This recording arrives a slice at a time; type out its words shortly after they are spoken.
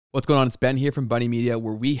What's going on? It's Ben here from Bunny Media,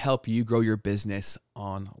 where we help you grow your business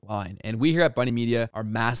online. And we here at Bunny Media are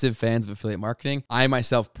massive fans of affiliate marketing. I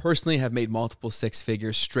myself personally have made multiple six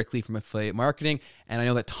figures strictly from affiliate marketing. And I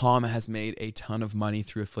know that Tom has made a ton of money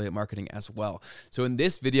through affiliate marketing as well. So in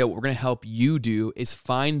this video, what we're going to help you do is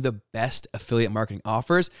find the best affiliate marketing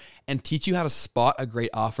offers and teach you how to spot a great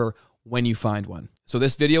offer when you find one. So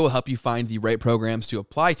this video will help you find the right programs to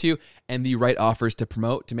apply to and the right offers to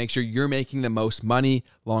promote to make sure you're making the most money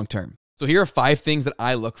long-term. So here are 5 things that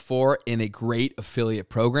I look for in a great affiliate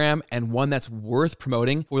program and one that's worth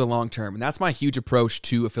promoting for the long term. And that's my huge approach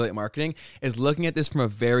to affiliate marketing, is looking at this from a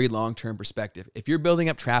very long-term perspective. If you're building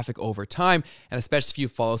up traffic over time, and especially if you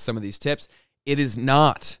follow some of these tips, it is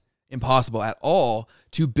not impossible at all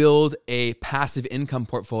to build a passive income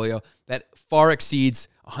portfolio that far exceeds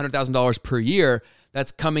 $100,000 per year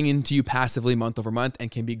that's coming into you passively month over month and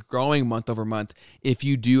can be growing month over month if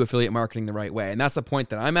you do affiliate marketing the right way. And that's the point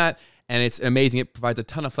that I'm at. And it's amazing. It provides a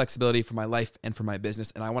ton of flexibility for my life and for my business.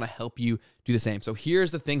 And I want to help you do the same. So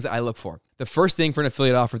here's the things that I look for. The first thing for an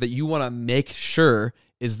affiliate offer that you want to make sure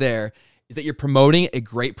is there is that you're promoting a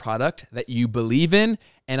great product that you believe in,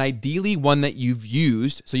 and ideally one that you've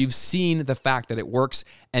used. So you've seen the fact that it works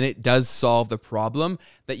and it does solve the problem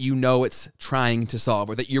that you know it's trying to solve,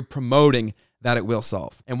 or that you're promoting that it will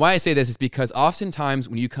solve. And why I say this is because oftentimes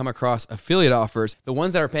when you come across affiliate offers, the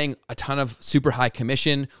ones that are paying a ton of super high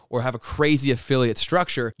commission or have a crazy affiliate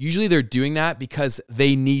structure, usually they're doing that because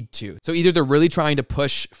they need to. So either they're really trying to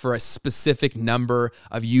push for a specific number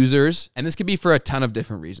of users, and this could be for a ton of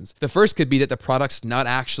different reasons. The first could be that the product's not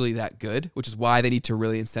actually that good, which is why they need to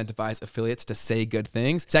really incentivize affiliates to say good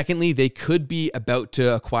things. Secondly, they could be about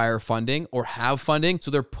to acquire funding or have funding,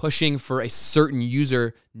 so they're pushing for a certain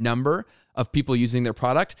user number of people using their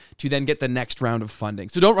product to then get the next round of funding.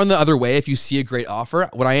 So don't run the other way if you see a great offer.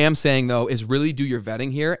 What I am saying though is really do your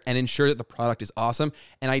vetting here and ensure that the product is awesome.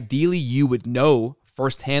 And ideally you would know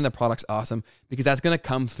firsthand the product's awesome, because that's going to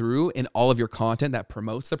come through in all of your content that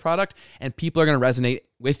promotes the product, and people are going to resonate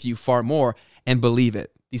with you far more and believe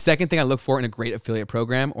it. The second thing I look for in a great affiliate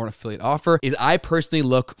program or an affiliate offer is I personally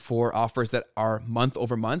look for offers that are month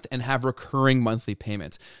over month and have recurring monthly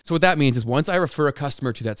payments. So what that means is once I refer a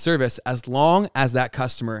customer to that service, as long as that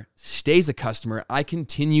customer stays a customer, I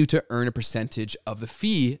continue to earn a percentage of the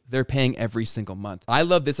fee they're paying every single month. I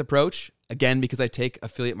love this approach. Again, because I take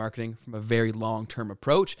affiliate marketing from a very long-term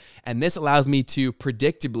approach, and this allows me to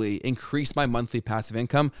predictably increase my monthly passive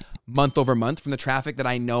income month over month from the traffic that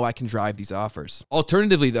I know I can drive these offers.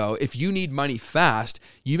 Alternatively though, if you need money fast,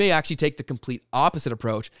 you may actually take the complete opposite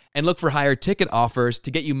approach and look for higher ticket offers to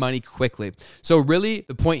get you money quickly. So really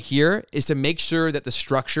the point here is to make sure that the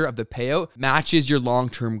structure of the payout matches your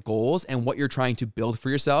long-term goals and what you're trying to build for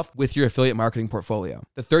yourself with your affiliate marketing portfolio.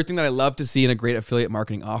 The third thing that I love to see in a great affiliate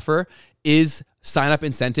marketing offer is sign up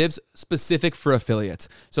incentives specific for affiliates.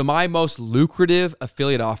 So my most lucrative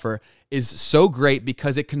affiliate offer is so great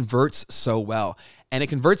because it converts so well. And it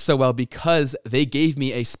converts so well because they gave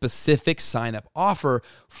me a specific sign up offer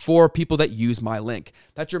for people that use my link.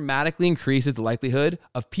 That dramatically increases the likelihood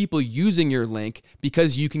of people using your link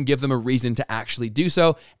because you can give them a reason to actually do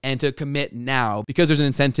so and to commit now because there's an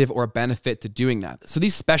incentive or a benefit to doing that. So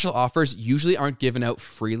these special offers usually aren't given out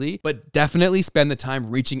freely, but definitely spend the time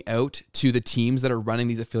reaching out to the teams that are running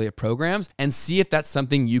these affiliate programs and see if that's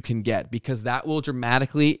something you can get, because that will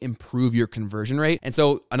dramatically improve your conversion rate. And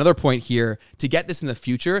so another point here to get this in the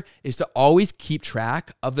future is to always keep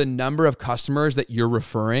track of the number of customers that you're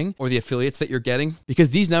referring or the affiliates that you're getting,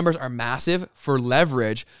 because these numbers are massive for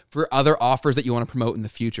leverage for other offers that you want to promote in the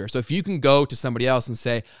future. So if you can go to somebody else and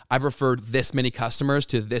say, I've referred this many customers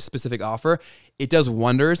to this specific offer, it does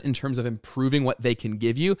wonders in terms of improving what they can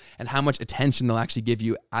give you and how much attention they'll actually give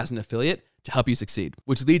you as an affiliate to help you succeed.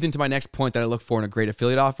 Which leads into my next point that I look for in a great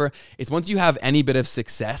affiliate offer is once you have any bit of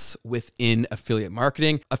success within affiliate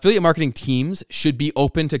marketing teams should be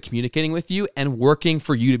open to communicating with you and working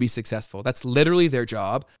for you to be successful. That's literally their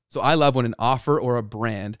job. So I love when an offer or a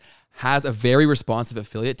brand has a very responsive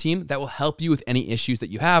affiliate team that will help you with any issues that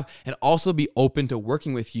you have and also be open to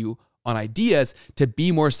working with you on ideas to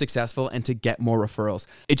be more successful and to get more referrals.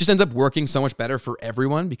 It just ends up working so much better for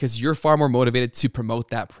everyone because you're far more motivated to promote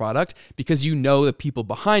that product because you know the people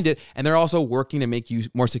behind it and they're also working to make you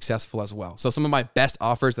more successful as well. So some of my best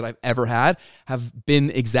offers that I've ever had have been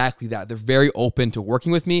exactly that. They're very open to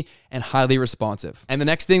working with me and highly responsive. And the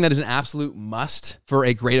next thing that is an absolute must for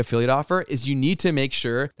a great affiliate offer is you need to make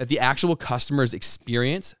sure that the actual customer's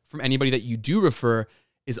experience from anybody that you do refer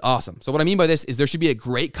is awesome. So what I mean by this is there should be a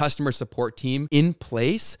great customer support team in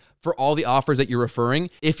place for all the offers that you're referring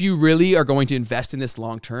if you really are going to invest in this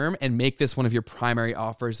long term and make this one of your primary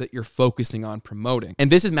offers that you're focusing on promoting.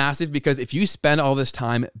 And this is massive because if you spend all this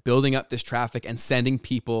time building up this traffic and sending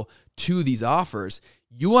people to these offers,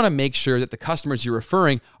 you want to make sure that the customers you're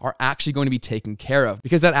referring are actually going to be taken care of,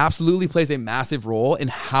 because that absolutely plays a massive role in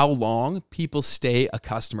how long people stay a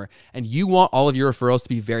customer. And you want all of your referrals to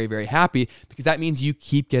be very, very happy, because that means you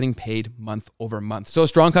keep getting paid month over month. So a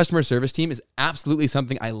strong customer service team is absolutely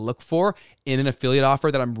something I look for in an affiliate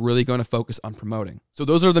offer that I'm really going to focus on promoting. So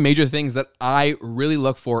those are the major things that I really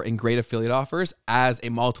look for in great affiliate offers as a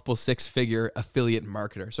multiple six-figure affiliate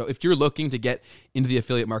marketer. So if you're looking to get into the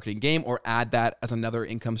affiliate marketing game or add that as another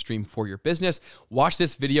income stream for your business, watch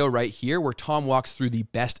this video right here where Tom walks through the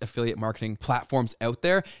best affiliate marketing platforms out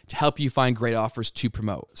there to help you find great offers to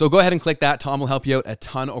promote. So go ahead and click that. Tom will help you out a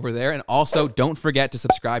ton over there. And also don't forget to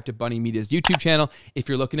subscribe to Bunny Media's YouTube channel if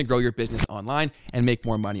you're looking to grow your business online and make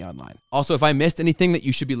more money online. Also, if I missed anything that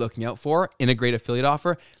you should be looking out for in a great affiliate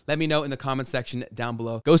offer, let me know in the comments section down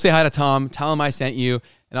below. Go say hi to Tom, tell him I sent you,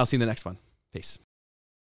 and I'll see you in the next one. Peace.